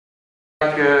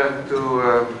I'd like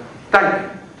to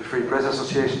thank the Free Press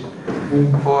Association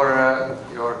for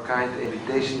your kind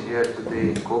invitation here today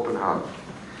in Copenhagen.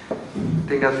 I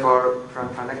think that for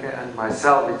Frank van Ecke and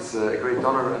myself it's a great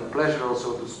honor and pleasure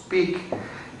also to speak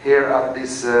here at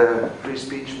this free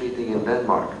speech meeting in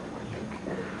Denmark.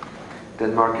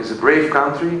 Denmark is a brave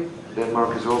country.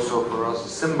 Denmark is also for us a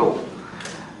symbol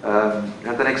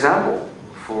and an example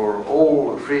for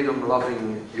all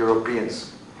freedom-loving Europeans.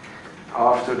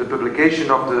 After the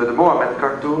publication of the Mohammed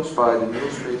cartoons by the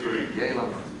newspaper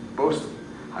Jylland Post,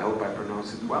 I hope I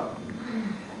pronounce it well,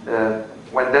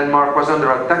 when Denmark was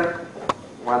under attack,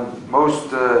 when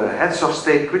most heads of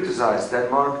state criticized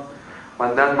Denmark,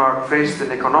 when Denmark faced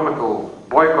an economical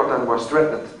boycott and was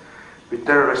threatened with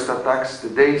terrorist attacks, the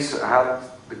Danes had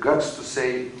the guts to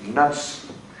say, nuts,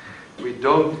 we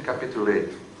don't capitulate.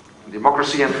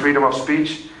 Democracy and freedom of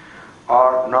speech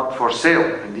are not for sale,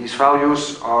 and these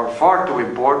values are far too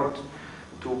important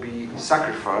to be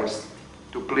sacrificed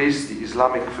to please the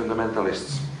Islamic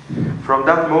fundamentalists. From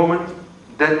that moment,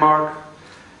 Denmark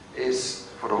is,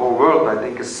 for the whole world, I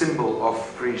think, a symbol of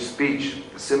free speech,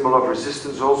 a symbol of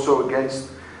resistance also against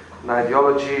an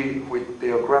ideology with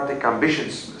theocratic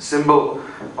ambitions, a symbol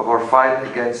of our fight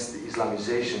against the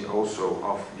Islamization also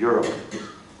of Europe.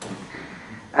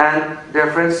 And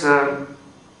dear friends,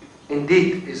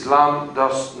 indeed, Islam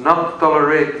does not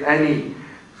tolerate any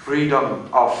freedom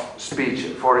of speech.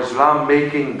 For Islam,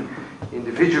 making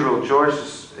individual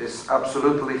choices is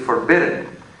absolutely forbidden.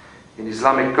 In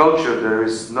Islamic culture, there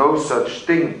is no such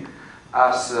thing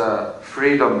as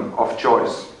freedom of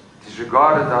choice. It is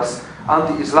regarded as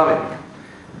anti-Islamic.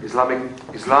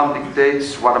 Islam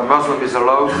dictates what a Muslim is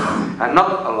allowed and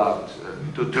not allowed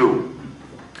to do,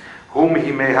 whom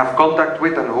he may have contact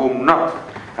with and whom not,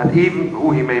 and even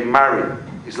who he may marry.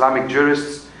 Islamic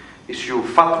jurists issue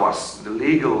fatwas, the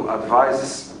legal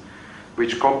advices,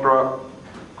 which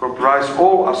comprise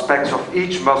all aspects of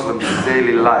each Muslim's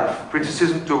daily life.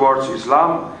 Criticism towards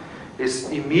Islam is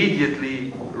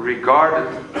immediately regarded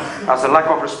as a lack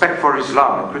of respect for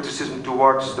Islam, and criticism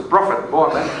towards the Prophet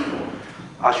Muhammad,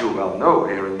 as you well know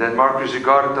here in Denmark, is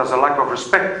regarded as a lack of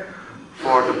respect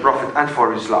for the Prophet and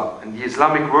for Islam. In the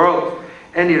Islamic world,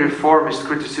 any reformist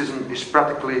criticism is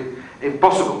practically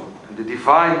impossible. And the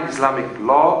divine Islamic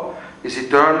law is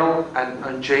eternal and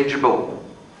unchangeable.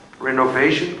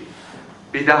 Renovation,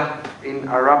 bid'ah in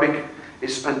Arabic,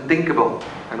 is unthinkable.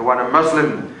 And when a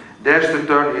Muslim dares to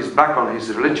turn his back on his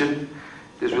religion,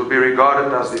 this will be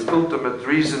regarded as the ultimate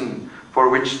reason for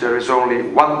which there is only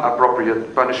one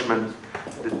appropriate punishment,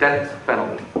 the death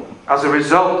penalty. As a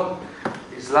result,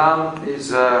 Islam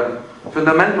is a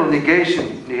fundamental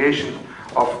negation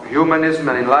of humanism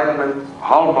and enlightenment,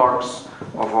 hallmarks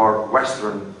of our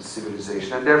Western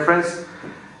civilization. And dear friends,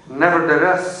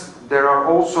 nevertheless, there are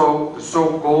also the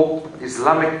so-called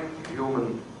Islamic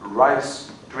human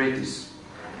rights treaties.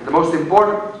 And the most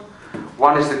important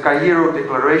one is the Cairo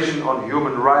Declaration on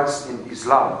Human Rights in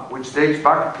Islam, which dates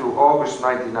back to August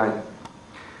 1990.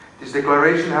 This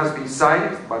declaration has been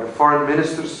signed by the foreign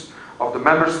ministers of the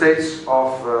member states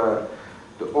of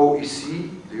the OEC,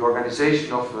 the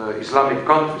Organization of Islamic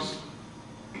Countries.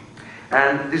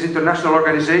 And this international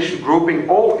organization, grouping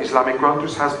all Islamic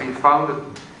countries, has been founded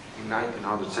in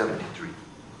 1973.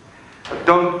 But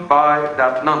don't buy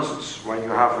that nonsense. When you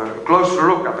have a closer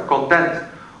look at the content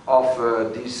of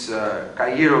this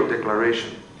Cairo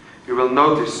Declaration, you will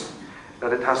notice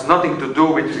that it has nothing to do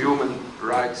with human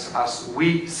rights as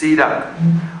we see them.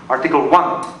 Article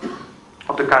 1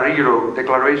 of the Cairo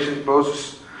Declaration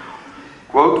poses,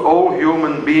 quote, all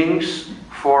human beings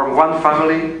form one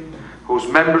family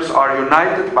whose members are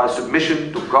united by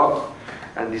submission to God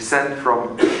and descend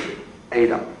from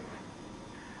Adam,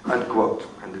 unquote.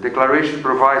 And the declaration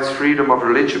provides freedom of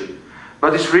religion.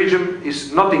 But this freedom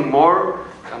is nothing more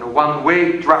than a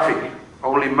one-way traffic.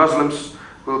 Only Muslims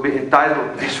will be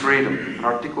entitled to this freedom. And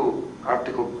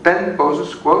Article 10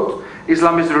 poses, quote,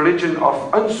 Islam is the religion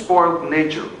of unspoiled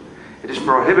nature. It is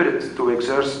prohibited to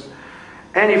exert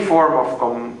any form of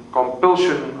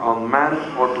compulsion on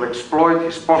man or to exploit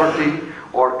his poverty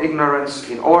or ignorance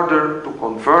in order to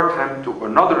convert him to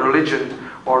another religion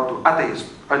or to atheism,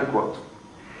 unquote.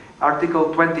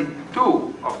 Article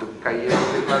 22 of the Cairo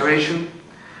Declaration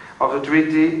of the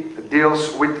treaty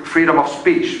deals with freedom of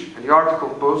speech. And the article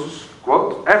poses,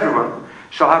 quote, everyone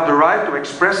shall have the right to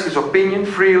express his opinion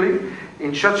freely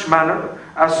in such manner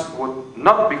as would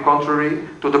not be contrary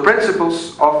to the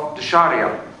principles of the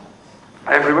Sharia.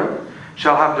 Everyone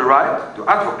shall have the right to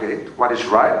advocate what is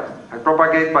right and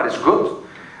propagate what is good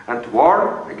and to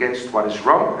warn against what is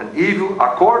wrong and evil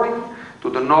according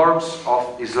to the norms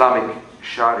of Islamic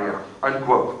Sharia,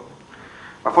 unquote.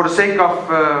 But for the sake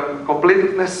of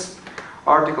completeness,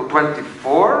 Article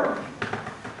 24,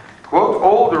 quote,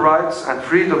 all the rights and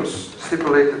freedoms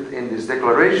stipulated in this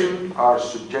declaration are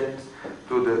subject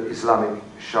to the Islamic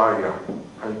Sharia,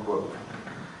 unquote.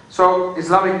 So,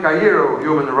 Islamic Cairo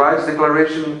Human Rights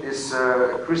Declaration is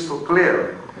crystal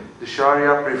clear. The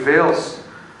Sharia prevails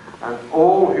and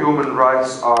all human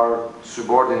rights are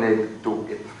subordinated to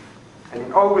it. And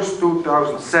in August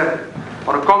 2007,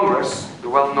 on a congress, the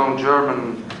well-known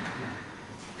German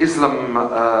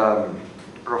Islam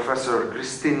Professor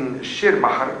Christine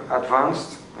Schirmacher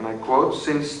advanced, and I quote,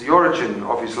 since the origin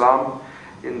of Islam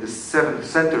in the 7th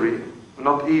century,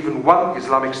 not even one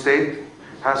Islamic state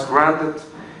has granted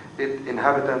its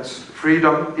inhabitants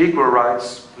freedom, equal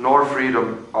rights, nor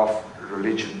freedom of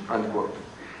religion, unquote.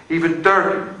 Even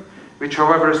Turkey, which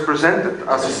however is presented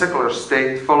as a secular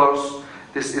state, follows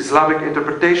this Islamic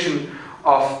interpretation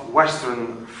of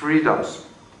Western freedoms.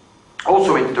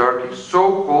 Also in Turkey,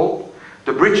 so-called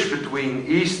the bridge between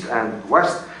East and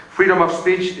West, freedom of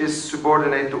speech is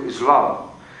subordinate to Islam.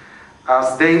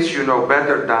 As Danes, you know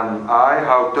better than I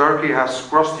how Turkey has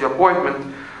crossed the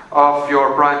appointment of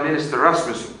your Prime Minister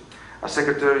Rasmussen, as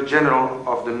Secretary General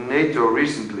of the NATO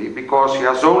recently, because he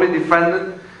has only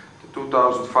defended the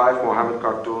 2005 Mohammed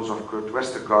cartoons of Kurt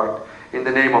Westergaard in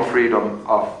the name of freedom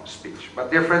of speech.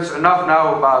 But dear friends, enough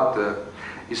now about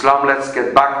Islam. Let's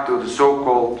get back to the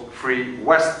so-called Free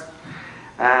West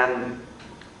and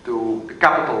to the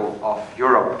capital of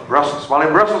Europe, Brussels. While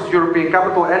in Brussels, European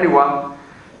capital, anyone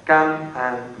can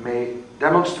and may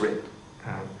demonstrate.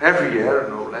 Every year,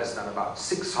 no less than about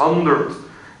 600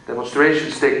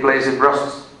 demonstrations take place in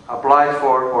Brussels, applied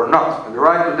for or not. And the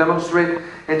right to demonstrate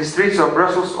in the streets of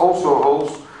Brussels also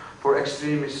holds for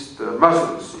extremist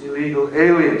Muslims, illegal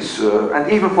aliens,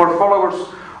 and even for followers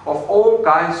of all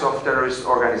kinds of terrorist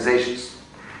organizations.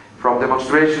 From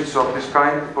demonstrations of this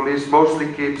kind, the police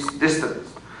mostly keeps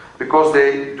distance, because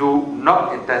they do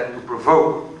not intend to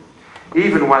provoke,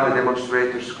 even when the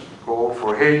demonstrators call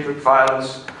for hatred,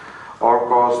 violence, or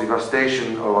cause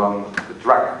devastation along the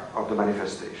track of the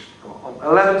manifestation. On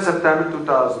 11 September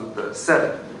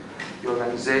 2007, the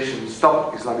organization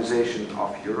Stop Islamization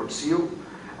of Europe, SEAL,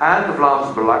 and the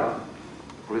Vlaams Belang,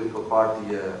 the political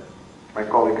party my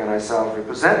colleague and I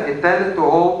represent, intended to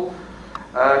hold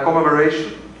a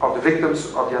commemoration of the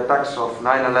victims of the attacks of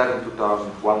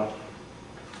 9/11/2001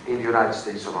 in the United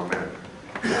States of America.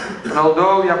 And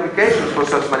although the applications for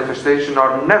such manifestation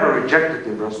are never rejected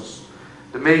in Brussels,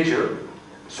 the major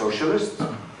socialist,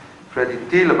 Freddy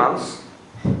Tielemans,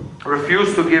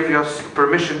 refused to give us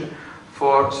permission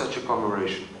for such a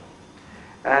commemoration.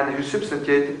 And he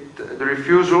substantiated the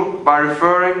refusal by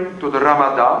referring to the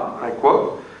Ramadan, I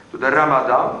quote, to the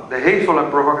Ramadan, the hateful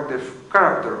and provocative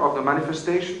character of the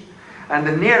manifestation, and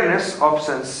the nearness of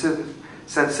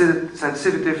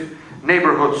sensitive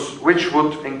neighborhoods, which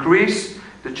would increase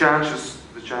the chances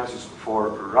for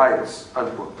riots,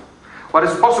 unquote. What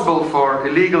is possible for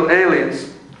illegal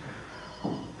aliens,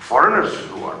 foreigners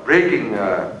who are breaking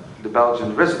the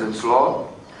Belgian residence law,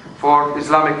 for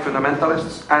Islamic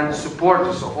fundamentalists and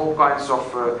supporters of all kinds of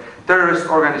terrorist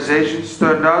organizations,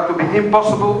 turned out to be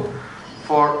impossible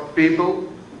for people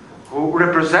who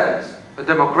represent a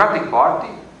democratic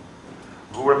party,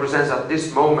 who represents at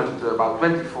this moment about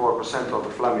 24% of the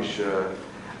Flemish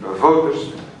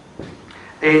voters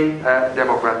in a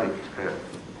democratic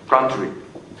country.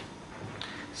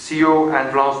 CO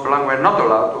and Vlaams Belang were not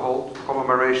allowed to hold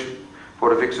commemoration for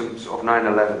the victims of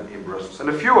 9/11 in Brussels. And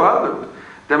a few hundred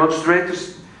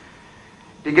demonstrators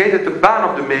negated the ban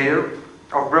of the mayor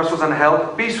of Brussels and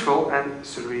held peaceful and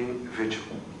serene vigil.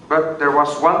 But there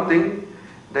was one thing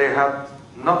they had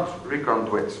not reckoned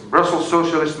with. Brussels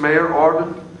socialist mayor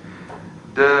ordered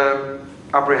the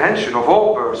apprehension of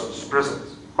all persons present,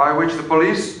 by which the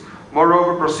police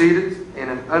moreover proceeded in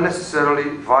an unnecessarily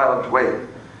violent way.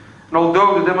 And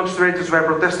although the demonstrators were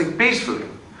protesting peacefully,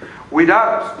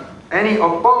 without any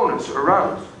opponents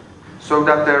around, so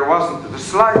that there wasn't the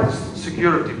slightest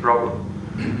security problem,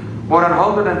 more than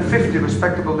 150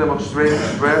 respectable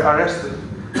demonstrators were arrested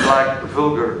like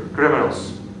vulgar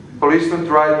criminals. Policemen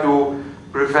tried to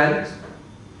prevent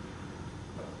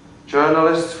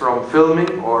journalists from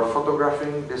filming or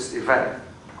photographing this event.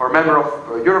 Our member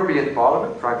of European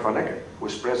Parliament, Frank van Ecken, who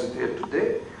is present here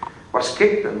today, was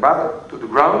kicked and battered to the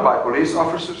ground by police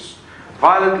officers,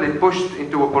 violently pushed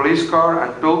into a police car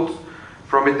and pulled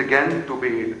from it again to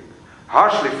be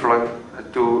harshly flung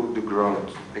to the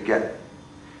ground again.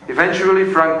 Eventually,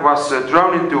 Frank was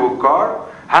thrown into a car,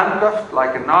 handcuffed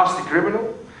like a nasty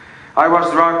criminal. I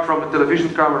was dragged from the television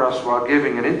cameras while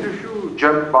giving an interview,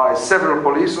 jumped by several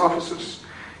police officers,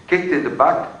 kicked in the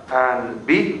back and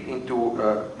beaten into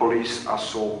a police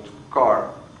assault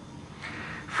car.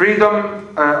 Freedom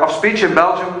of speech in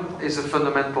Belgium is a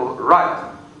fundamental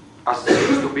right, as it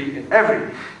seems to be in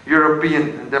every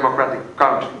European and democratic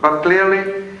country, but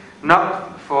clearly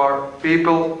not for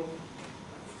people,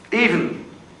 even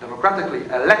democratically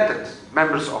elected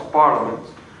members of parliament,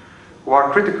 who are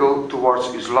critical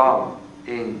towards Islam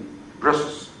in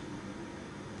Brussels.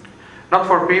 Not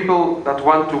for people that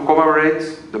want to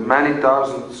commemorate the many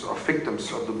thousands of victims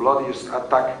of the bloodiest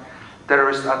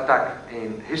terrorist attack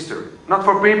in history. Not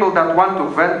for people that want to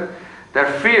vent their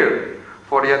fear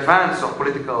for the advance of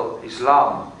political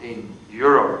Islam in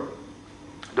Europe.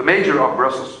 The mayor of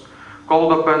Brussels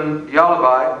called upon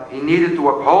Yalabay. He needed to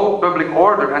uphold public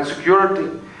order and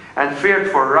security and feared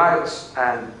for riots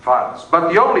and violence.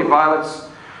 But the only violence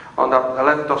on that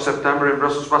 11th of September in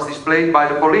Brussels was displayed by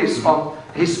the police on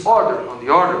his order, on the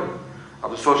order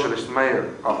of the socialist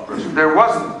mayor of Brussels. There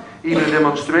wasn't even a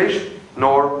demonstration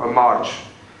nor a march.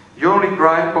 The only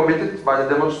crime committed by the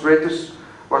demonstrators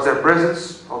was their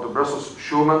presence on the Brussels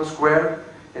Schuman Square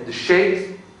in the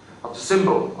shade of the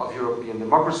symbol of European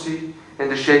democracy, in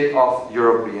the shade of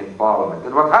European Parliament.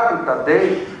 And what happened that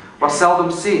day was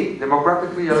seldom seen.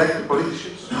 Democratically elected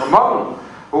politicians, among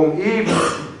whom even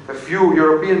a few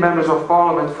European members of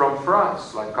Parliament from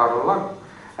France, like Carlo Lang,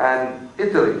 and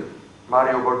Italy,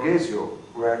 Mario Borghesio,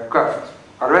 were cuffed,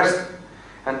 arrested,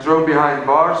 and thrown behind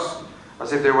bars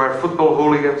as if they were football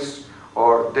hooligans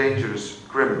or dangerous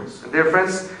criminals. And dear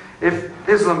friends, if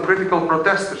Islam-critical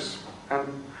protesters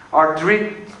are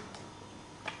treated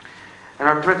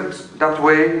that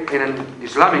way in an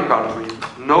Islamic country,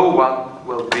 no one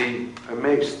will be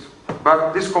amazed.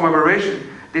 But this commemoration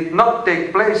did not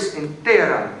take place in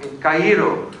Tehran, in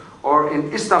Cairo, or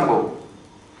in Istanbul,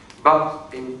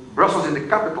 but in Brussels, in the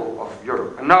capital of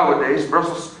Europe. And nowadays,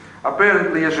 Brussels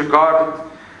apparently is regarded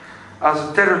as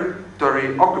a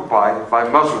territory occupied by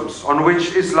Muslims, on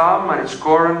which Islam and its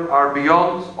Quran are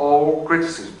beyond all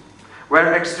criticism,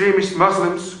 where extremist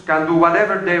Muslims can do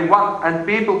whatever they want, and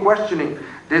people questioning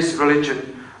this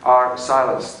religion are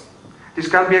silenced. This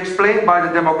can be explained by the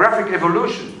demographic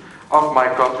evolution of my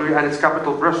country and its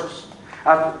capital, Brussels.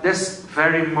 At this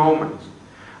very moment,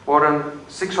 more than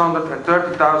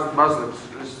 630,000 Muslims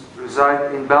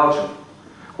reside in Belgium.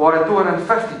 More than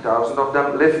 250,000 of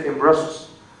them live in Brussels,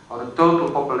 on a total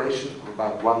population of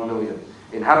about 1 million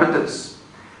inhabitants.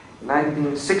 In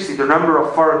 1960, the number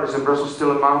of foreigners in Brussels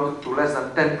still amounted to less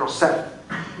than 10%.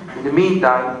 In the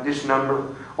meantime, this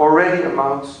number already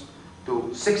amounts to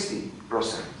 60%.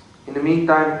 In the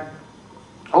meantime,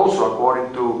 also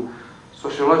according to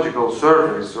sociological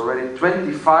surveys, already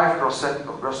 25%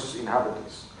 of Brussels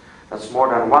inhabitants, that's more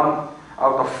than 1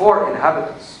 out of 4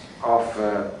 inhabitants of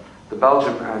the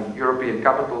Belgian and European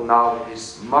capital now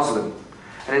is Muslim.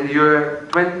 And in the year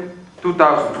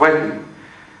 2020,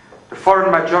 the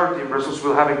foreign majority in Brussels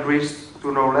will have increased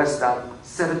to no less than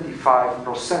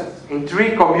 75%. In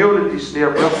 3 communities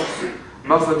near Brussels,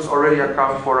 Muslims already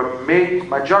account for a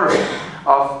majority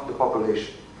of the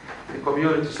population. In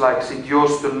communities like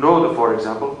Sint-Joost-de-Noode, for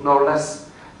example, no less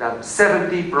than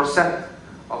 70%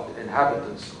 of the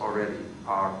inhabitants already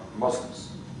are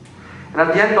Muslims. And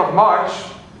at the end of March,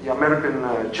 the American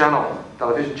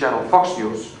television channel Fox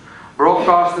News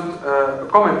broadcasted a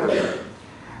commentary,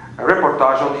 a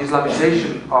reportage on the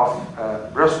Islamization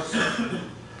of Brussels,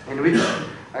 in which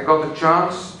I got the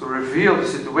chance to reveal the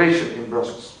situation in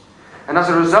Brussels. And as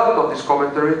a result of this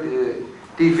commentary, the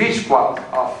TV squad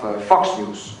of Fox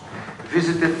News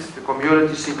visited the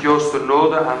community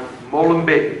Sint-Joost-de-Noode and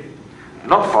Molenbeek,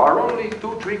 not far, only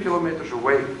 2-3 kilometers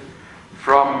away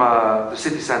from the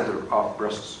city center of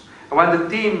Brussels. And when the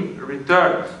team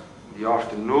returned in the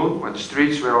afternoon, when the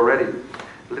streets were already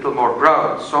a little more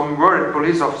crowded, some worried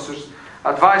police officers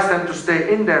advised them to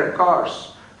stay in their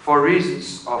cars for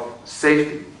reasons of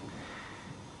safety.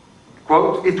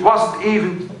 Quote, "It wasn't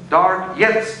even dark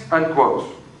yet," unquote,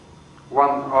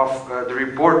 one of the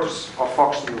reporters of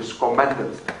Fox News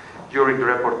commented during the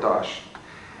reportage.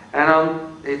 And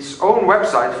on its own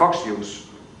website, Fox News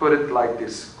put it like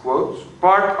this, quote,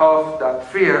 "Part of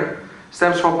that fear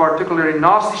stems from particularly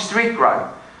nasty street crime,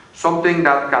 something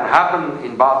that can happen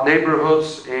in bad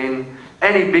neighborhoods in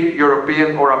any big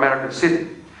European or American city.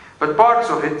 But parts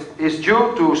of it is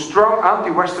due to strong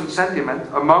anti-Western sentiment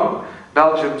among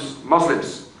Belgium's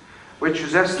Muslims, which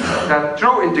suggests that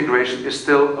true integration is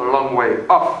still a long way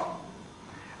off,"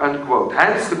 unquote.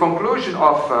 Hence the conclusion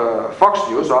of Fox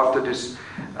News after this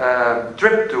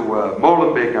trip to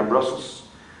Molenbeek and Brussels.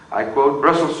 I quote,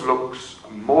 "Brussels looks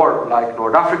more like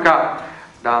North Africa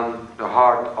than the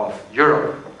heart of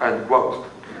Europe," unquote.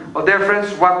 Well, dear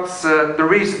friends, what's the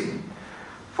reason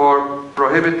for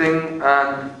prohibiting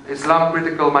an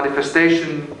Islam-critical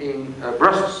manifestation in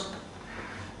Brussels?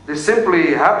 This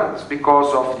simply happens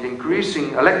because of the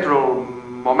increasing electoral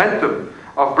momentum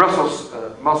of Brussels'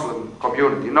 Muslim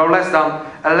community. No less than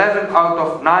 11 out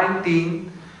of 19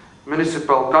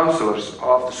 municipal councillors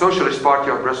of the Socialist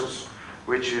Party of Brussels,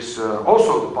 which is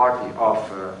also the party of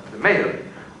the mayor,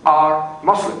 are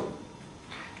Muslim.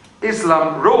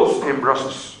 Islam rules in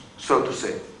Brussels, so to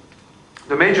say.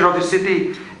 The mayor of the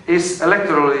city is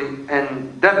electorally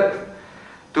indebted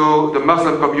to the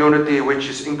Muslim community, which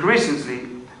is increasingly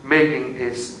making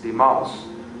its demands.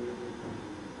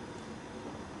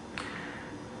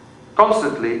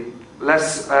 Constantly,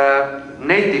 less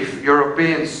native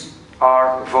Europeans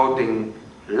are voting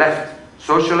left.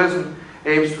 Socialism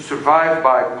aims to survive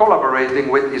by collaborating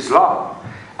with Islam,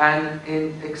 and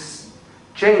in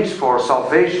exchange for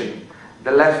salvation,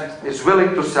 the left is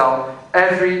willing to sell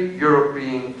every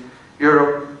European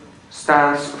Europe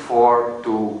stands for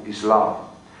to Islam.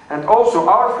 And also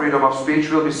our freedom of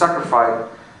speech will be sacrificed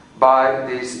by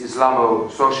these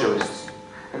Islamo-socialists.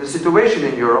 And the situation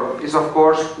in Europe is, of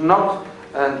course, not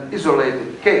an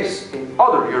isolated case in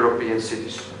other European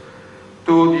cities.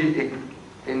 To the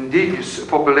indigenous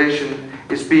population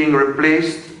is being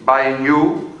replaced by a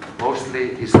new,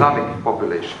 mostly Islamic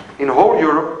population. In whole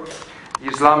Europe,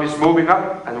 Islam is moving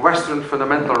up, and Western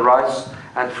fundamental rights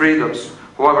and freedoms,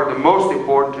 however the most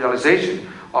important realization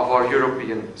of our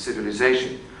European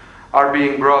civilization, are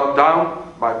being brought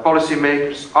down by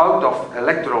policymakers out of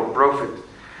electoral profit,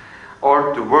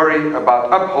 or to worry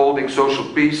about upholding social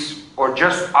peace, or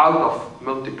just out of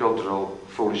multicultural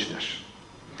foolishness.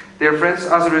 Dear friends,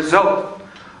 as a result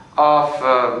of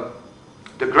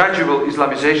the gradual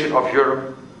Islamization of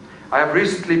Europe, I have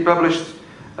recently published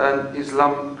an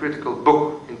Islam critical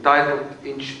book entitled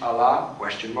Inshallah, ?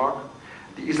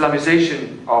 The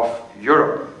Islamization of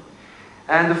Europe.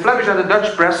 And the Flemish and the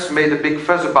Dutch press made a big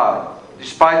fuss about it.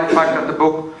 Despite the fact that the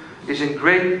book is in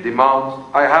great demand,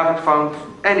 I haven't found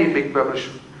any big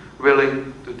publisher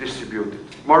willing to distribute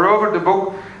it. Moreover, the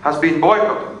book has been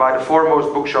boycotted by the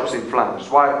foremost bookshops in Flanders,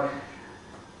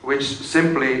 which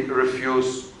simply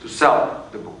refuse to sell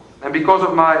the book. And because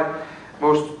of my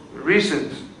most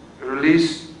recent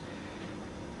release,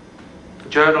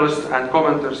 journalists and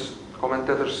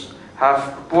commentators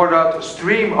have poured out a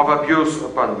stream of abuse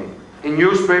upon me. In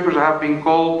newspapers I have been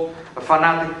called a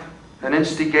fanatic, an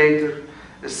instigator,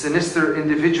 a sinister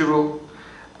individual,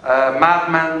 a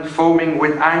madman foaming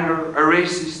with anger, a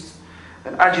racist,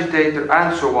 an agitator,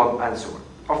 and so on and so on.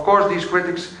 Of course, these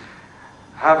critics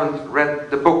haven't read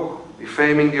the book.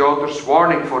 Defaming the author's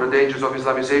warning for the dangers of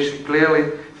Islamization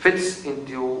clearly fits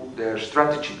into their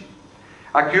strategy.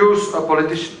 Accuse a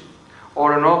politician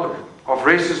or an author of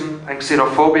racism and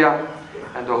xenophobia,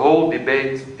 and the whole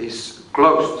debate is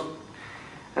closed.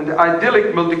 And the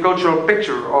idyllic multicultural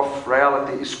picture of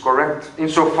reality is correct.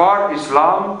 Insofar,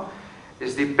 Islam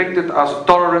is depicted as a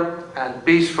tolerant and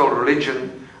peaceful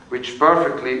religion which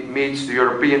perfectly meets the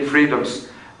European freedoms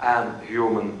and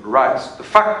human rights. The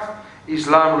fact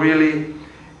Islam really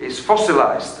is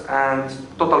fossilized and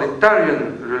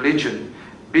totalitarian religion,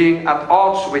 being at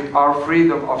odds with our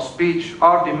freedom of speech,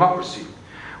 our democracy,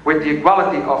 with the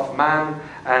equality of man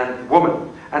and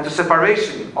woman, and the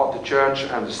separation of the church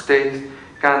and the state,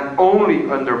 can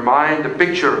only undermine the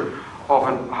picture of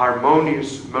an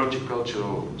harmonious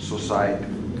multicultural society.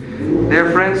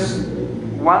 Dear friends,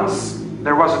 once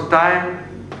there was a time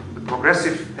the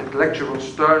progressive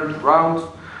intellectuals turned round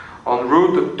on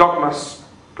rooted dogmas,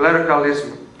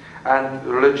 clericalism, and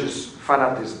religious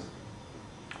fanatism.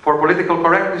 For political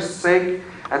correctness' sake,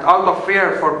 and out of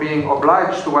fear for being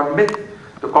obliged to admit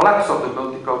the collapse of the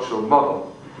multicultural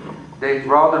model, they'd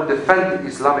rather defend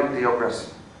Islamic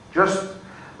theocracy. Just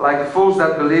like the fools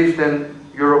that believed in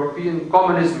European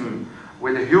communism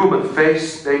with a human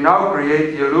face, they now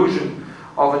create the illusion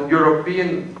of a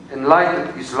European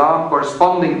enlightened Islam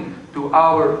corresponding to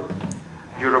our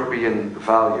European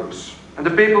values. And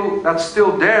the people that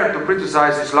still dare to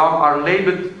criticize Islam are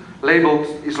labeled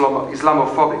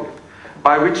Islamophobic,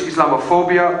 by which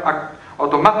Islamophobia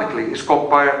automatically is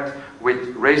compared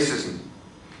with racism.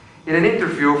 In an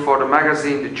interview for the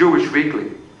magazine The Jewish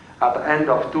Weekly at the end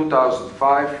of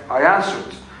 2005, I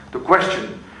answered the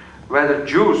question whether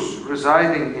Jews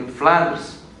residing in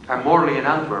Flanders, and morely in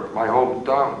Antwerp, my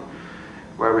hometown,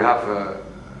 where we have a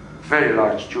very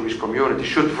large Jewish community,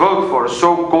 should vote for a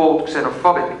so-called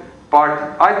xenophobic party.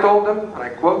 I told them, and I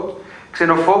quote,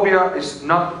 "Xenophobia is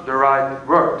not the right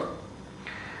word.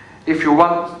 If you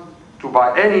want to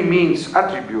by any means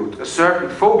attribute a certain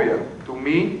phobia to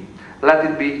me, let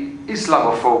it be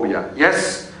Islamophobia.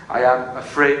 Yes, I am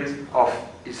afraid of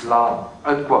Islam,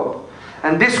 unquote.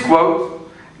 And this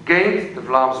quote gained the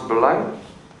Vlaams Belang,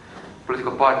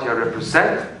 political party I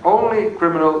represent, only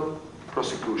criminal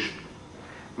prosecution.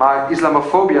 My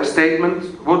Islamophobia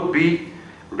statement would be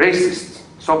racist.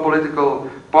 Some political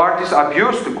parties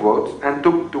abused the quote and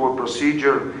took to a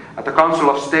procedure at the Council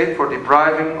of State for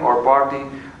depriving our party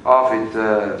of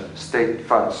its state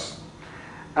funds.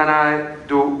 And I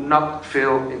do not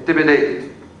feel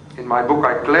intimidated. In my book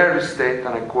I clearly state, and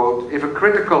I quote, if a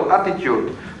critical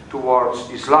attitude towards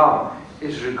Islam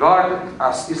is regarded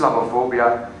as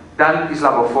Islamophobia, then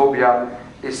Islamophobia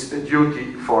is a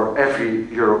duty for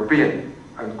every European,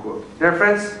 unquote. Dear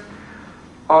friends,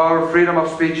 our freedom of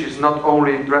speech is not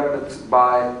only threatened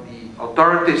by the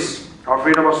authorities, our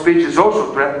freedom of speech is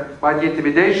also threatened by the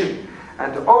intimidation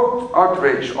and the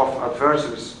outrage of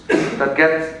adversaries that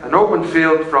get an open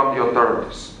field from the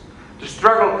authorities. The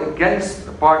struggle against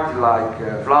a party like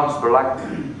Vlaams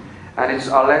Belang and its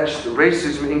alleged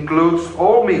racism includes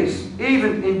all means,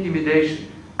 even intimidation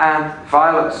and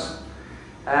violence.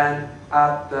 And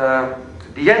at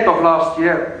the end of last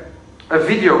year, a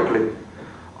video clip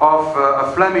of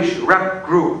a Flemish rap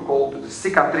group called the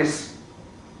Cicatrice,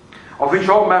 of which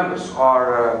all members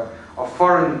are of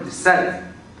foreign descent.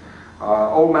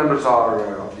 All members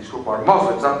of this group are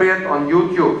Muslims, appeared on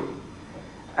YouTube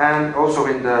and also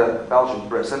in the Belgian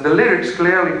press. And the lyrics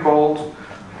clearly called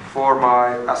for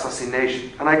my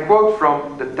assassination. And I quote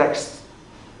from the text: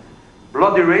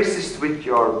 "Bloody racist with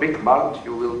your big mouth,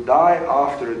 you will die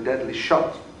after a deadly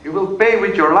shot. You will pay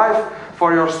with your life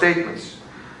for your statements.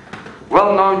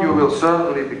 Well known you will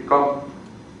certainly become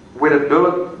with a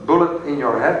bullet in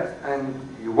your head, and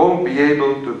you won't be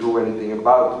able to do anything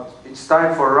about it. It's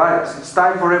time for riots. It's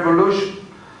time for revolution."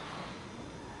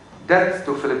 Death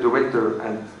to Filip Dewinter,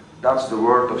 and that's the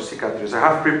word of Cicatrice. I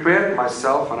have prepared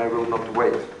myself and I will not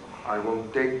wait.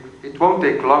 It won't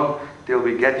take long till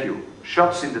we get you.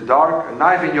 Shots in the dark, a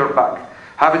knife in your back.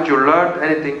 Haven't you learned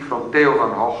anything from Theo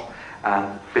van Gogh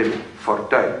and Pim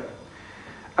Fortuyn?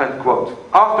 Unquote.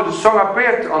 After the song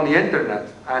appeared on the internet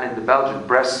and in the Belgian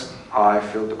press, I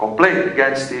filed a complaint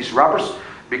against these rappers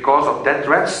because of death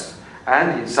threats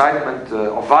and the incitement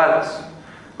of violence.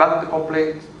 But the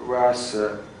complaint was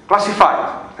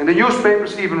classified. And the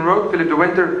newspapers even wrote, Filip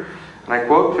Dewinter, and I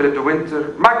quote, "Filip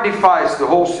Dewinter magnifies the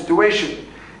whole situation.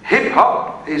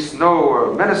 Hip-hop is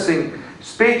no menacing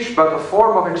speech, but a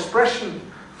form of expression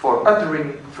for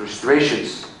uttering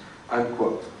frustrations,"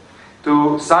 unquote.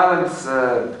 To silence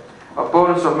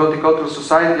opponents of multicultural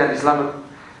society and Islamic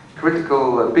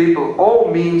critical people,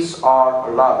 all means are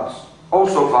allowed,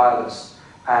 also violence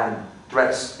and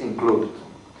threats included.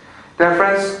 Dear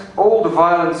friends, all the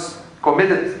violence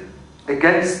committed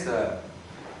against a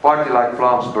party like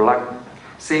Vlaams Belang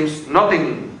seems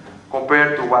nothing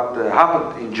compared to what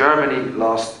happened in Germany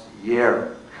last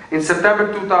year. In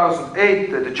September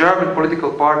 2008, the German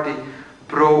political party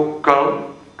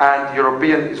Pro-Köln and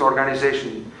European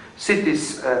organization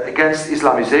Cities Against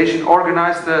Islamization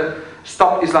organized the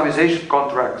Stop Islamization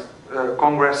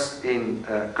Congress in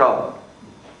Köln.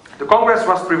 The Congress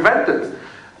was prevented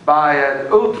by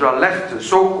the ultra-left,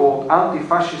 so-called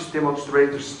anti-fascist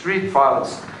demonstrators' street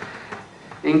violence,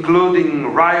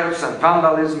 including riots and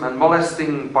vandalism and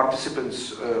molesting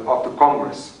participants of the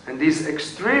Congress. And these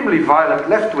extremely violent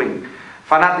left-wing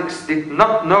fanatics did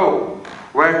not know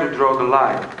where to draw the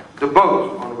line. The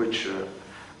boat on which a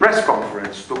press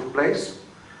conference took place,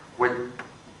 with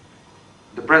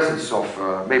the presence of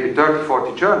maybe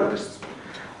 30-40 journalists,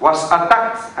 was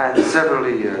attacked and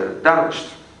severely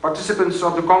damaged. Participants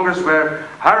of the Congress were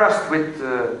harassed with,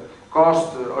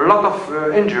 caused a lot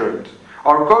of injured.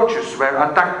 Our coaches were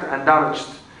attacked and damaged.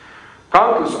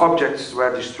 Countless objects were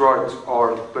destroyed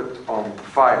or put on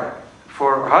fire.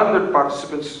 400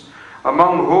 participants,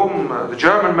 among whom the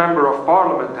German member of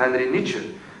parliament Henry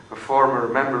Nietzsche, a former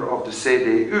member of the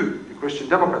CDU, the Christian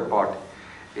Democrat Party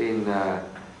in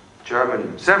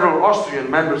Germany. Several Austrian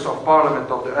members of parliament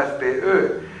of the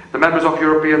FPÖ, the members of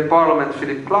European Parliament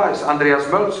Philip Klaes, Andreas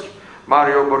Mölzer,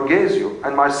 Mario Borghesio,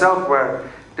 and myself were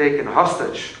taken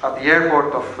hostage at the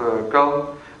airport of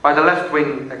Köln by the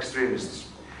left-wing extremists.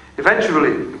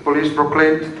 Eventually, the police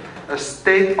proclaimed a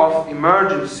state of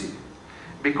emergency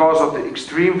because of the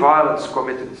extreme violence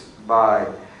committed by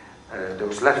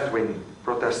those left-wing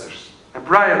protesters. And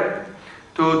prior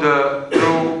to the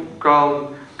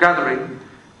pro-Köln gathering,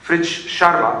 Fritz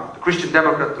Sharma, the Christian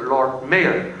Democrat Lord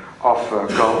Mayor of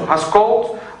Köln, has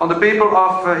called on the people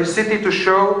of his city to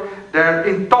show their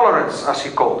intolerance, as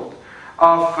he called it,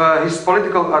 of his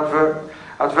political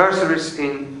adversaries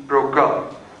in pro-Köln.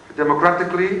 a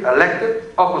democratically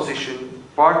elected opposition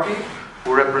party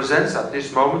who represents at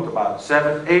this moment about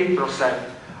 7–8%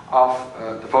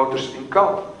 of the voters in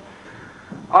Cologne.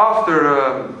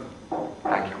 After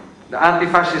the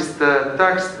anti-fascist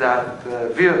text that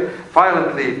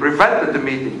violently prevented the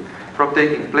meeting from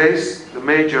taking place, the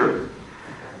mayor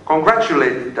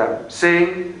congratulated them,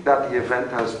 saying that the event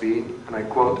has been, and I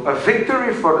quote, a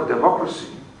victory for the democracy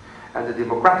and the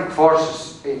democratic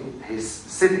forces in his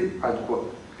city,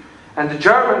 unquote. And the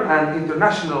German and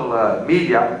international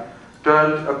media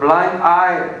turned a blind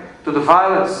eye to the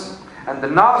violence and the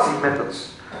Nazi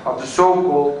methods of the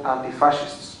so-called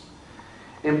anti-fascists,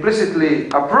 implicitly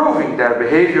approving their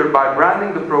behavior by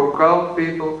branding the pro-cult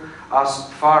people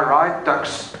as far-right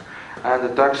thugs and the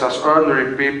thugs as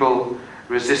ordinary people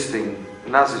resisting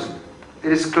Nazism.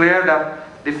 It is clear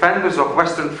that defenders of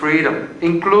Western freedom,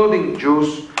 including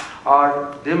Jews,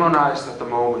 are demonized at the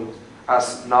moment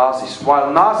as Nazis,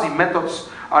 while Nazi methods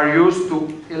are used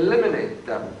to eliminate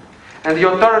them. And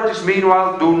the authorities,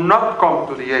 meanwhile, do not come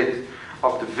to the aid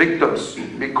of the victims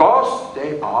because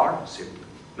they are simply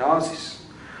Nazis.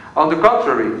 On the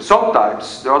contrary,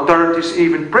 sometimes the authorities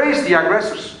even praise the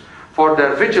aggressors for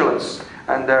their vigilance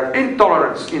and their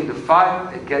intolerance in the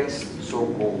fight against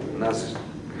so-called Nazism.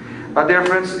 But dear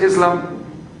friends, Islam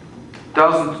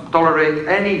doesn't tolerate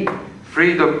any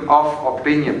freedom of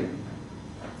opinion.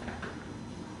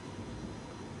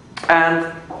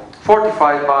 And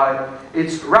fortified by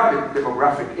its rapid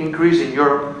demographic increase in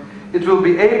Europe, it will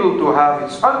be able to have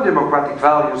its undemocratic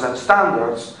values and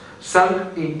standards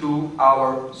sunk into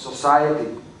our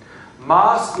society.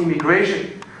 Mass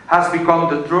immigration has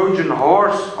become the Trojan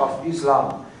horse of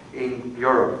Islam in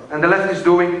Europe. And the left is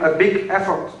doing a big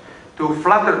effort to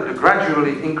flatter the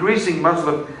gradually increasing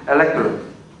Muslim electorate.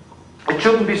 It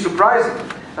shouldn't be surprising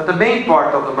that the main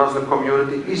part of the Muslim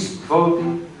community is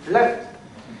voting left.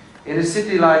 In a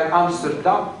city like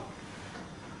Amsterdam,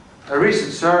 a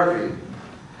recent survey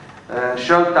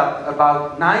showed that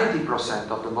about 90%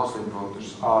 of the Muslim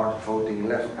voters are voting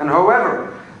left. And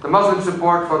however, the Muslim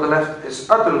support for the left is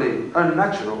utterly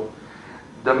unnatural.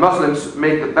 The Muslims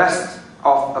make the best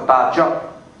of a bad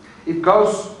job. It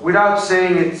goes without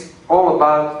saying it's all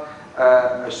about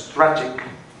a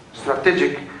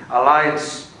strategic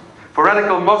alliance. For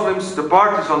radical Muslims, the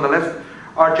parties on the left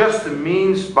are just a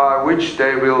means by which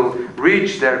they will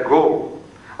reach their goal.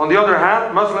 On the other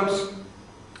hand, Muslims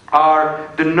are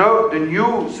the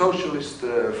new socialist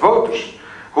voters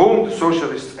whom the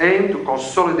socialists aim to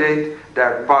consolidate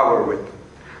their power with.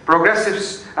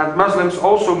 Progressives and Muslims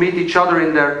also meet each other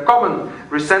in their common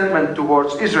resentment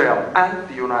towards Israel and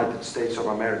the United States of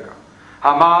America.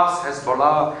 Hamas,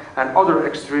 Hezbollah, and other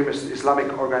extremist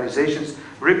Islamic organizations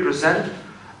represent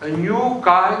a new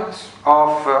kind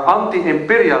of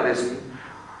anti-imperialism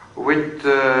with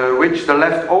which the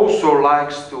left also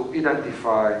likes to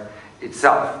identify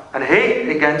itself. And hate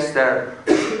against their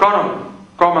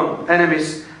common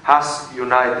enemies has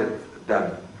united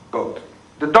them both.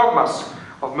 The dogmas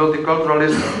of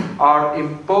multiculturalism are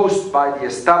imposed by the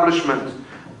establishment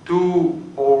to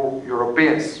all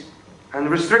Europeans. And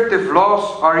restrictive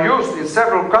laws are used in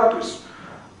several countries,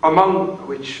 among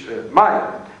which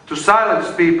mine, to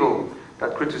silence people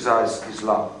that criticize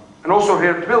Islam. And also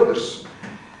Geert Wilders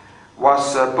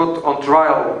was put on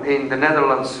trial in the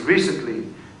Netherlands recently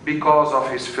because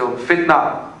of his film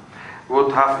Fitna,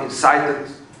 would have incited,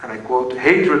 and I quote,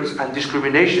 hatred and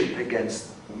discrimination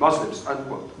against Muslims,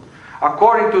 unquote.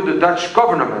 According to the Dutch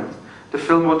government, the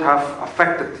film would have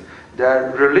affected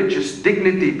their religious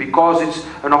dignity because it's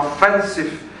an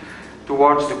offensive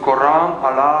towards the Quran,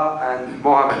 Allah, and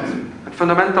Mohammed. And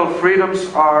fundamental freedoms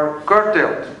are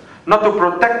curtailed, not to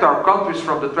protect our countries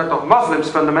from the threat of Muslims,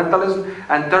 fundamentalism,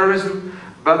 and terrorism,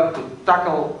 but to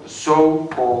tackle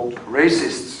so-called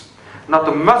racists. Not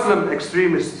the Muslim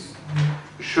extremists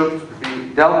should be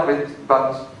dealt with,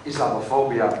 but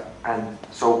Islamophobia and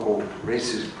so-called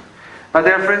racism. But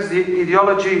dear friends, the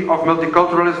ideology of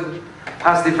multiculturalism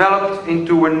has developed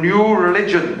into a new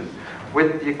religion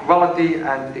with the equality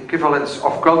and equivalence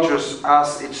of cultures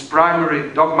as its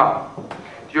primary dogma.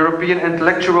 The European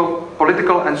intellectual,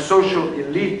 political and social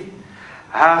elite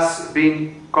has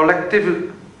been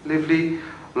collectively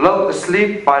lulled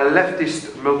asleep by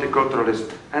leftist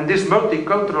multiculturalism. And this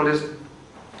multiculturalism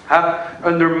has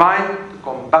undermined the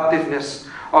combativeness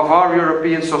of our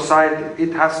European society.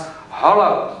 It has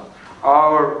hollowed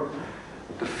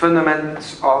the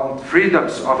fundamentals and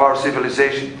freedoms of our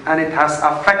civilization, and it has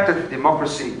affected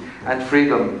democracy and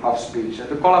freedom of speech. And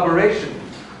the collaboration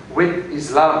with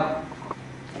Islam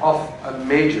of a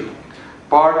major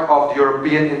part of the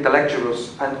European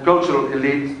intellectuals and cultural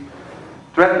elite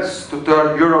threatens to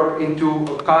turn Europe into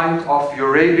a kind of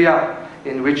Eurabia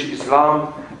in which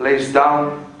Islam lays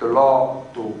down the law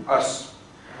to us.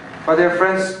 But dear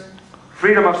friends,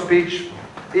 freedom of speech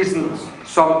isn't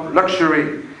some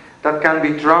luxury that can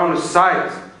be thrown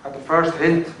aside at the first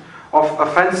hint of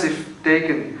offensive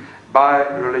taken by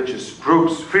religious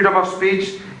groups. Freedom of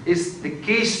speech is the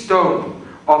keystone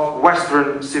of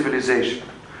Western civilization,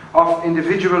 of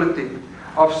individuality,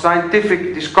 of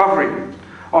scientific discovery,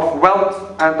 of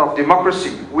wealth and of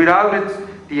democracy. Without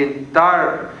it, the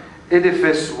entire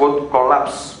edifice would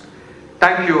collapse.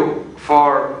 Thank you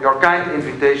for your kind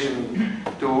invitation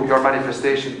to your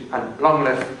manifestation, and long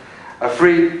live a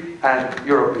free and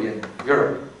European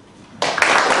Europe.